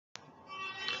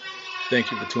Thank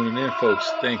you for tuning in,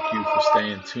 folks. Thank you for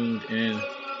staying tuned in.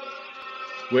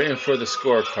 Waiting for the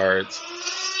scorecards.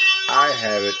 I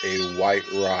have it a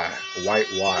whitewash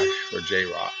for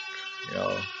J-Rock. You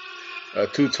know,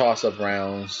 2 toss-up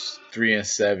rounds, 3 and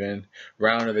 7.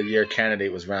 Round of the year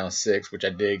candidate was round 6, which I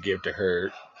did give to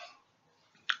Hurd.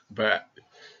 But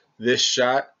this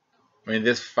fight,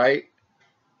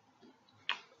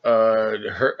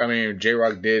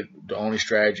 J-Rock did the only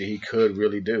strategy he could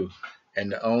really do,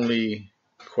 and the only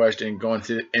question going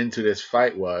into this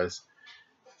fight was,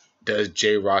 does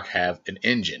J-Rock have an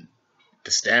engine,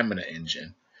 the stamina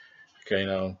engine?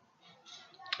 Okay,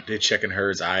 they're checking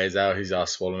Hurd's eyes out. He's all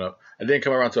swollen up. I didn't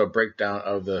come around to a breakdown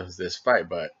of this fight,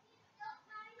 but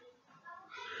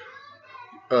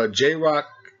J-Rock,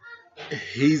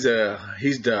 he's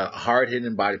the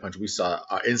hard-hitting body puncher. We saw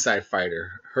an inside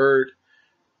fighter. Hurd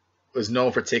was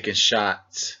known for taking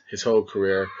shots his whole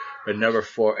career, but never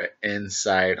for an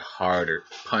inside harder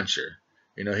puncher.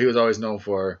 He was always known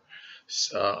for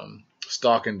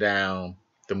stalking down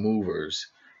the movers.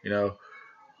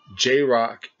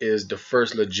 J-Rock is the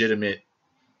first legitimate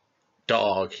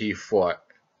dog he fought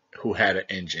who had an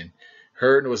engine.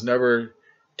 Hurd was never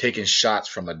taking shots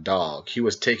from a dog. He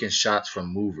was taking shots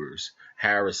from movers.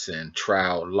 Harrison,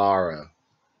 Trout, Lara.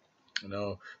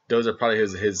 Those are probably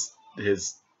his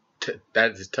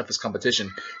toughest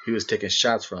competition he was taking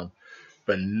shots from.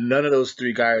 But none of those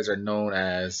 3 guys are known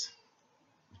as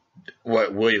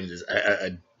what Williams is,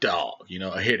 a dog,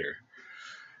 a hitter.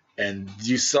 And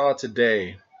you saw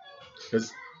today,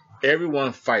 because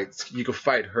everyone fights, you can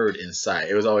fight Hurd inside.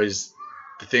 It was always,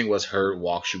 the thing was Hurd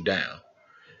walks you down.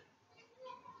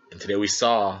 And today we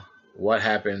saw what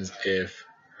happens if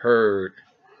Hurd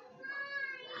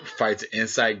fights an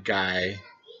inside guy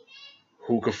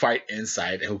who can fight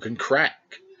inside and who can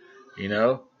crack.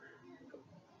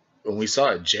 When we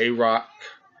saw it, J-Rock,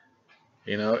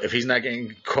 if he's not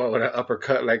getting caught with an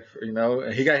uppercut,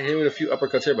 and he got hit with a few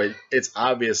uppercuts here, but it's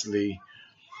obviously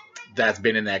that's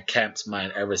been in that camp's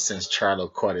mind ever since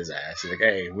Charlo caught his ass. He's like,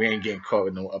 hey, we ain't getting caught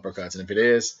with no uppercuts, and if it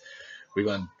is, we're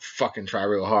going to fucking try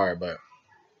real hard. But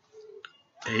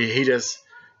he just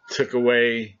took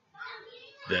away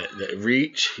the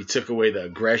reach. He took away the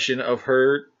aggression of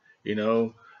Hurd.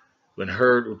 When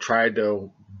Hurd tried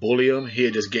to bully him,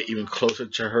 he'd just get even closer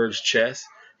to Hurd's chest,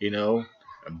 and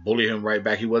bully him right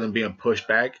back. He wasn't being pushed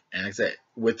back. And like I said,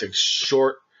 with the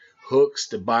short hooks,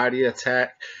 the body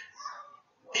attack,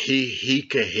 he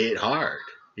could hit hard.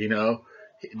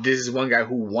 This is one guy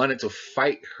who wanted to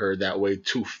fight Hurd that way,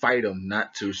 to fight him,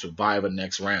 not to survive a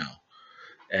next round.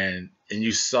 And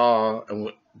you saw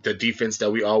the defense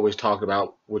that we always talked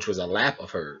about, which was a lap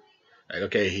of Hurd. Like,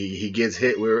 okay, he gets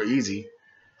hit real easy.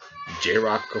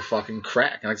 J-Rock could fucking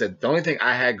crack. And like I said, the only thing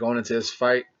I had going into this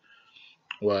fight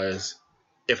was,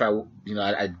 if I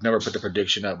never put the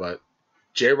prediction up, but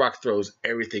J-Rock throws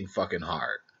everything fucking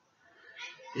hard.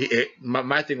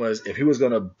 My thing was, if he was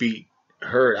going to beat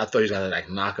Hurd, I thought he was going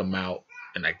to knock him out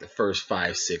in the first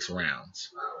 5-6 rounds.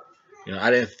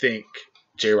 I didn't think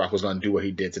J-Rock was going to do what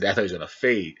he did today. I thought he was going to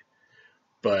fade.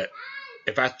 But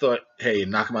if I thought, hey,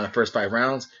 knock him out in the first 5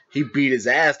 rounds, he beat his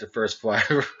ass the first 4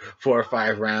 or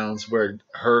 5 rounds, where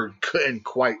Hurd couldn't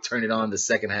quite turn it on the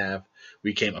second half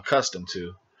we came accustomed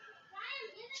to.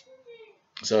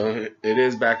 So it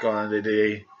is back on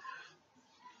today.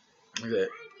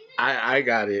 I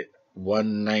got it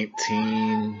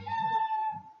 119,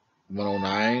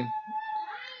 109.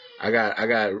 I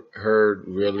got Hurd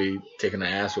really taking an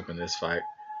ass whooping this fight.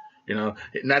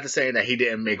 Not to say that he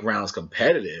didn't make rounds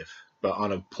competitive, but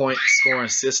on a point scoring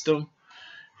system,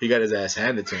 he got his ass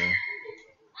handed to him.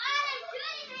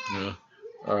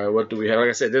 All right, what do we have? Like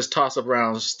I said, there's toss-up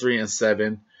rounds 3 and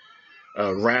 7.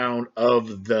 Round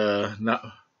of the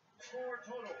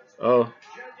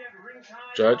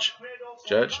Judge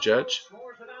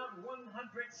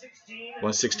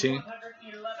 116,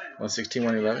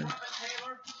 111,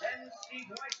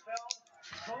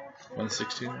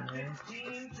 116.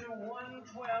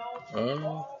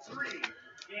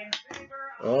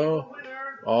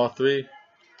 All 3.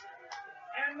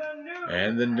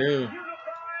 And the new.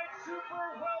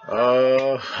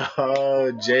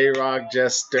 J-Rock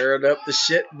just stirred up the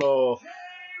shit bowl.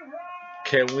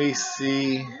 Can we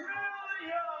see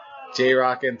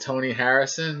J-Rock and Tony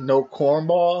Harrison? No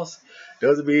cornballs?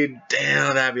 That'd be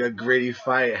a gritty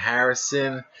fight.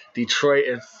 Harrison, Detroit,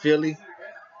 and Philly.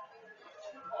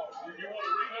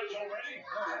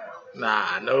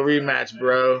 Nah, no rematch,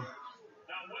 bro.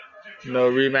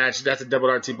 No rematch. That's a double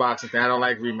RT boxing thing. I don't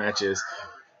like rematches.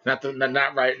 Not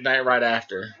right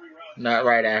after. Not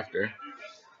right after.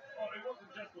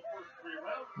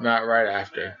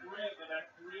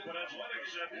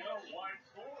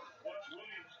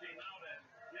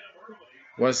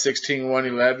 116,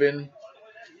 111,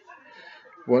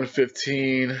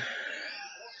 115,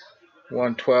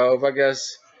 112, I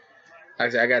guess.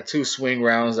 Actually, I got 2 swing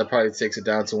rounds. That probably takes it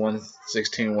down to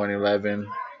 116, 111.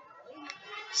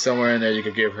 Somewhere in there, you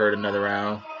could give Hurd another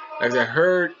round. Like I said,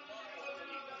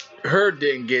 Hurd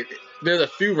didn't get. There's a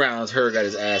few rounds Hurd got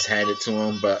his ass handed to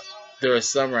him, but there are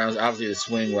some rounds, obviously the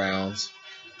swing rounds,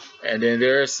 and then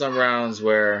there are some rounds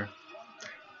where,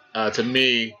 to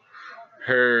me,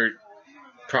 Hurd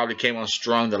probably came on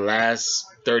strong the last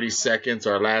 30 seconds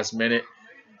or last minute,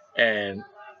 and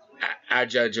I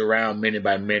judge around minute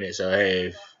by minute. So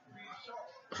hey,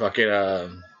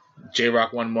 fucking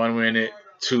J-Rock won 1 minute,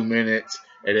 2 minutes,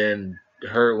 and then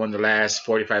Hurd won the last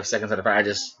 45 seconds of the fight. I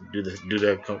just do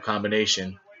the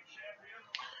combination.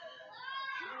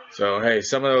 So hey,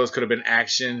 some of those could have been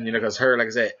action, because Hurd, like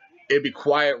I said, it'd be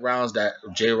quiet rounds that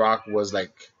J-Rock was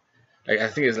like I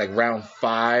think it's like round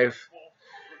 5.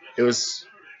 It was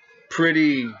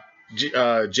pretty.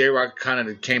 J-Rock kind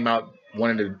of came out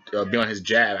wanting to be on his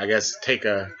jab. I guess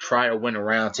try a win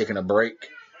around, taking a break.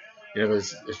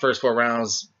 Because his first 4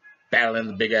 rounds battling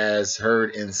the big ass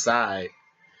Hurd inside.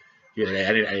 I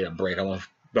need a break. I want to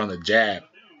be on the jab.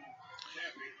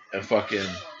 And fucking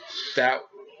that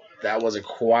wasn't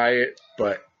quiet,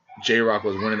 but J-Rock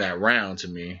was winning that round to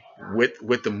me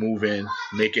with the move in,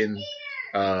 making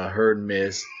Hurd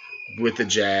miss with the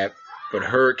jab. But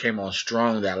Hurd came on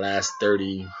strong that last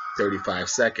 30, 35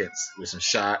 seconds with some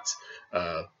shots.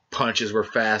 Punches were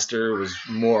faster. It was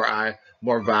more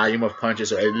volume of punches,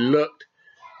 so it looked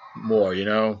more, It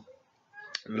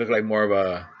looked like more of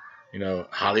a,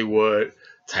 Hollywood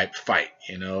type fight,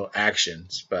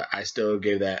 actions. But I still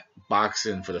gave that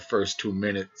boxing for the first 2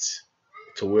 minutes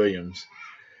to Williams,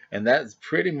 and that's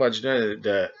pretty much done.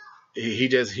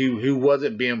 He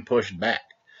wasn't being pushed back.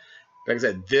 Like I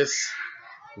said, this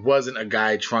wasn't a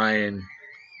guy trying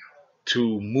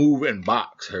to move and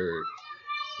box Hurd.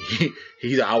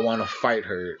 He's I want to fight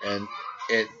Hurd, and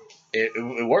it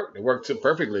worked. It worked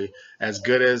perfectly. As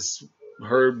good as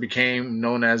Hurd became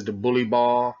known as the bully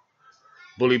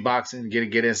boxing,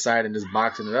 get inside and just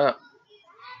boxing it up.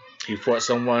 He fought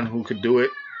someone who could do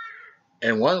it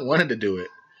and wanted to do it.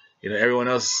 Everyone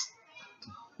else,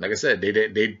 like I said, they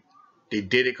did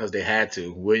it because they had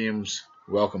to. Williams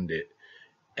welcomed it,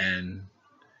 and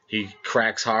he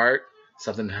cracks hard.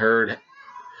 Something Hurd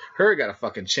got a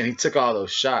fucking chin. He took all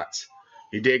those shots.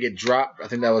 He did get dropped. I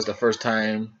think that was the first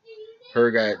time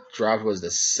Hurd got dropped. Was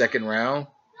the second round.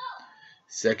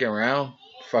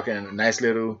 Fucking nice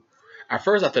little. At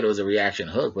first I thought it was a reaction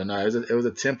hook, but no, it was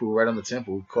a temple right on the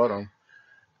temple. We caught him.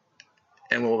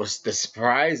 And what was the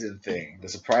surprising thing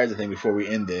before we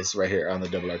end this right here on the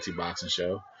RT Boxing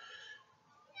Show,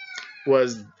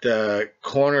 was the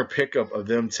corner pickup of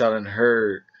them telling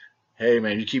Hurd, hey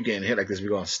man, you keep getting hit like this, we're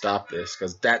going to stop this.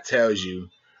 Because that tells you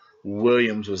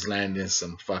Williams was landing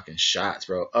some fucking shots,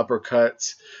 bro.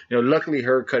 Uppercuts. Luckily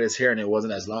Hurd cut his hair and it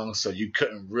wasn't as long, so you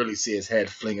couldn't really see his head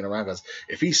flinging around. Because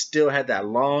if he still had that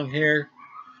long hair,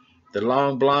 the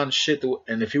long blonde shit,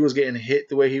 and if he was getting hit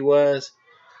the way he was,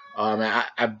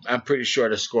 I'm pretty sure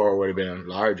the score would have been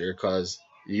larger, because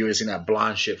you would have seen that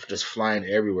blonde shit just flying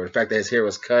everywhere. The fact that his hair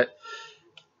was cut,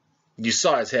 you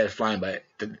saw his head flying, but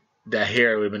that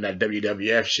hair would have been that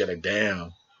WWF shit. Like,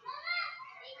 damn.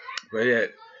 But yeah,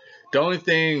 the only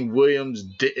thing Williams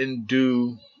didn't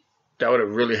do that would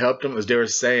have really helped him was they were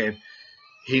saying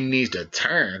he needs to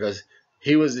turn, because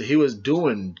he was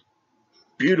doing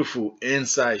beautiful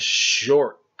inside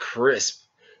short, crisp,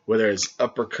 whether it's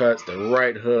uppercuts, the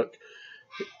right hook.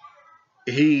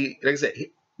 He, like I said,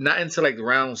 not until like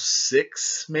round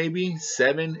 6, maybe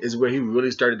 7, is where he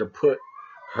really started to put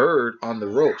Hurd on the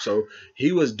rope. So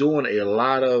he was doing a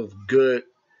lot of good,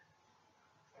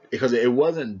 because it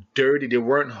wasn't dirty. They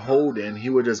weren't holding. He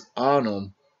was just on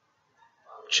them,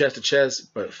 chest to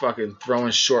chest, but fucking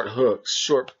throwing short hooks,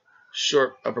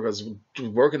 short uppercuts,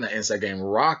 working that inside game,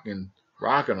 rocking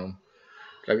them.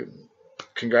 Like,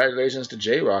 congratulations to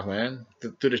J-Rock, man.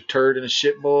 Through the turd in the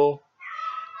shit bowl.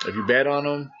 If you bet on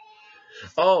him.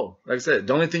 Oh, like I said,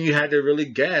 the only thing you had to really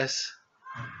guess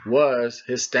was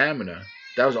his stamina.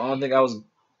 That was the only thing I was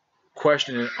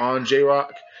questioning on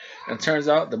J-Rock. And it turns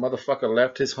out the motherfucker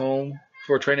left his home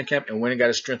for a training camp and went and got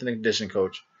a strength and conditioning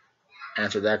coach.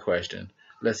 Answer that question.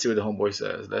 Let's see what the homeboy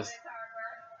says. Describe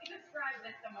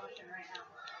this emotion right now.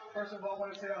 First of all, I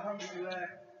want to say alhamdulillah.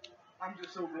 I'm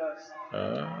just so blessed.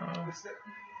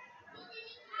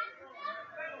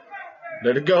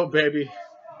 Let it go, baby.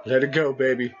 Let it go,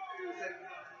 baby.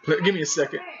 Give me a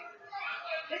second.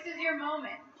 This is your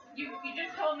moment. You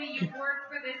just told me me you've worked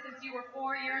for this since you were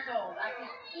 4 years old.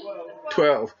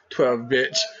 12,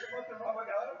 bitch.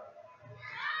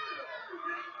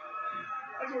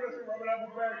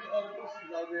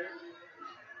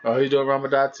 Oh, he's doing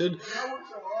Ramadan too?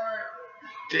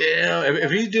 Damn, if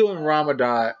he's doing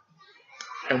Ramadan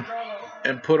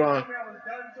and put on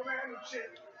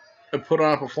a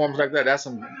performance like that,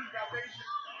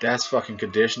 that's fucking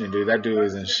conditioning, dude. That dude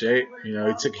is in shape. You know,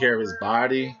 he took care of his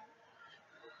body.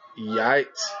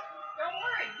 Yikes.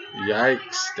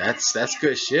 That's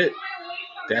good shit.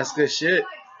 That's good shit.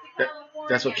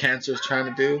 That's what cancer is trying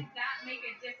to do.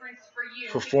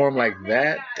 Perform like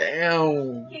that.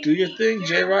 Damn. Do your thing,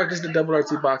 J-Rock. This is the Double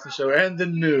RT Boxing Show and the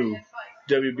new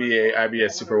WBA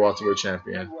IBS Super Welterweight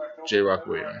Champion, J-Rock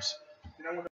Williams.